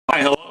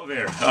Hi, hello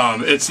there.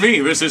 It's me.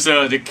 This is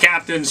the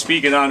captain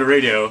speaking on the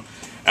radio,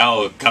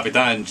 El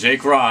Capitan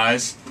Jake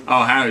Ross.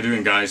 Oh, how are you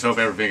doing, guys? Hope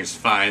everything is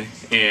fine.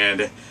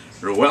 And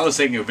Ruel is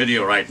taking a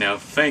video right now.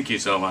 Thank you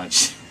so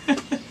much.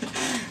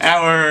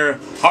 Our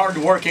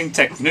hard-working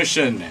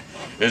technician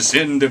is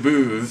in the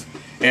booth,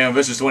 and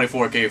this is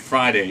 24K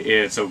Friday.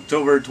 It's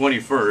October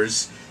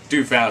 21st,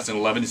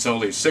 2011. It's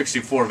only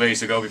 64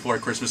 days ago before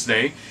Christmas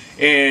Day,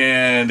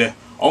 and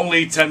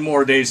only 10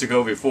 more days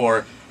ago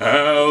before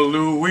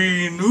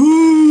Halloween.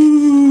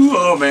 Ooh!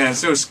 Oh man,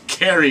 so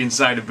scary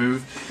inside the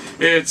booth.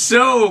 It's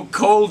so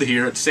cold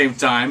here at the same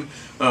time.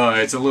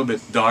 It's a little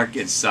bit dark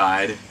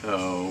inside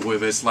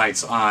with its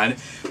lights on.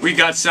 We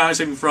got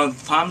sounds from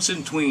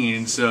Thompson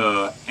Twins,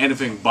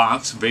 Anything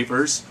Box,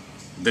 Vapors,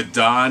 The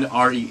Dawn,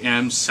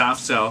 REM,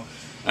 Soft Cell,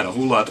 and a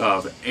whole lot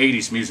of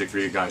 80s music for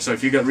you guys. So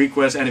if you got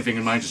requests, anything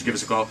in mind, just give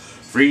us a call.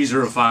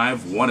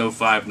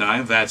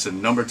 305-1059. That's a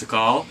number to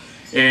call.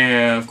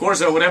 And of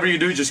course, whatever you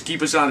do, just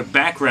keep us on the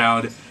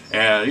background,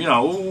 and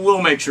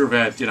we'll make sure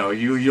that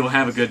you'll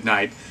have a good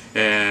night.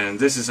 And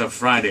this is a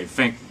Friday.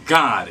 Thank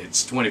God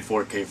it's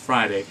 24K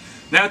Friday.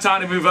 Now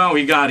time to move on.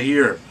 We got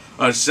here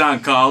a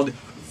song called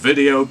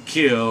 "Video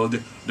Killed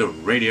the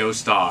Radio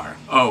Star."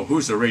 Oh,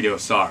 who's the radio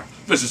star?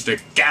 This is the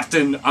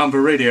captain on the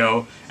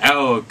radio,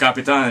 El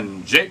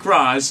Capitan Jake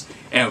Ross,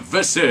 and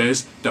this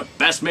is the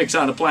best mix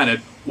on the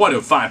planet,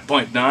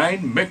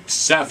 105.9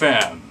 Mix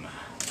FM.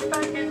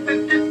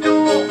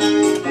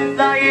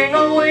 Lying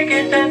awake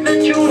and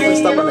the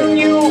tuning on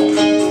you.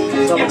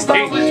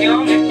 Stop.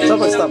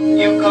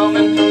 You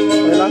coming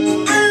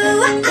through.